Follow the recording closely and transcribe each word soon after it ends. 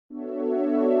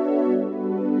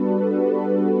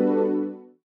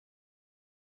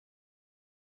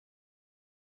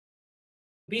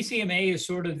BCMA is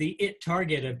sort of the it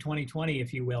target of 2020,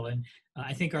 if you will. And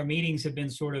I think our meetings have been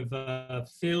sort of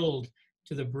filled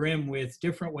to the brim with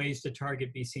different ways to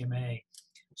target BCMA.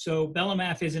 So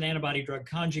belamaf is an antibody drug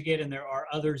conjugate, and there are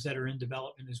others that are in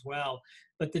development as well.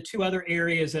 But the two other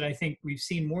areas that I think we've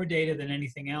seen more data than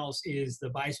anything else is the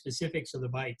bispecifics or the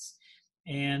BiTEs.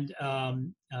 And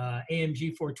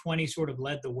AMG 420 sort of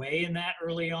led the way in that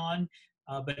early on,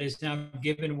 but has now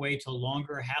given way to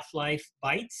longer half-life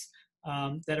BiTEs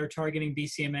that are targeting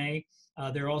BCMA.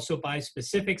 There are also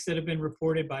bispecifics that have been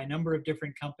reported by a number of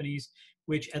different companies,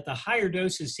 which at the higher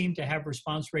doses seem to have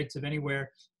response rates of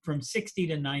anywhere from 60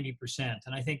 to 90%.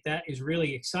 And I think that is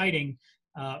really exciting,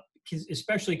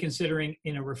 especially considering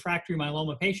in a refractory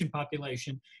myeloma patient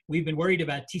population, we've been worried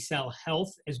about T-cell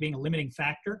health as being a limiting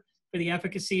factor for the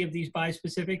efficacy of these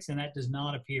bispecifics, and that does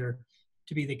not appear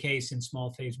to be the case in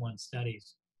small phase 1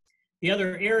 studies. The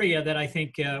other area that I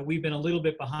think we've been a little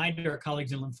bit behind our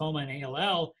colleagues in lymphoma and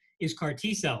ALL is CAR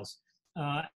T cells.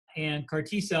 And CAR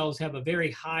T cells have a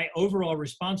very high overall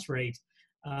response rate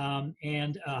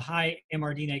and a high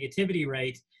MRD negativity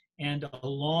rate and a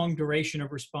long duration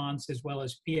of response as well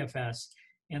as PFS.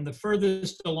 And the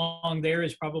furthest along there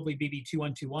is probably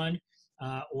BB2121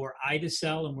 or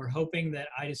ide-cel, and we're hoping that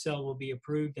ide-cel will be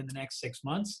approved in the next 6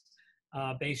 months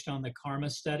based on the KarMMa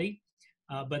study.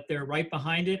 But they're right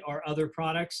behind it are other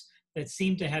products that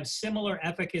seem to have similar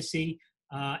efficacy,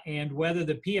 and whether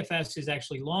the PFS is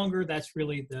actually longer, that's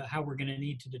really how we're going to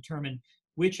need to determine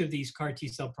which of these CAR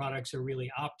T-cell products are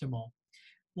really optimal.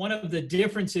 One of the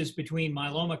differences between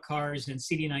myeloma CARs and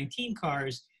CD19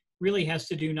 CARs really has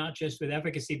to do not just with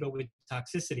efficacy, but with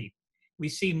toxicity. We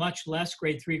see much less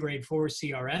grade 3, grade 4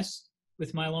 CRS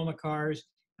with myeloma CARs,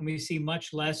 and we see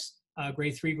much less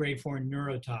grade 3, grade 4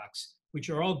 neurotox, which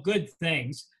are all good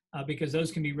things because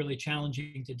those can be really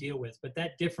challenging to deal with. But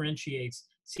that differentiates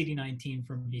CD19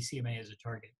 from BCMA as a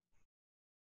target.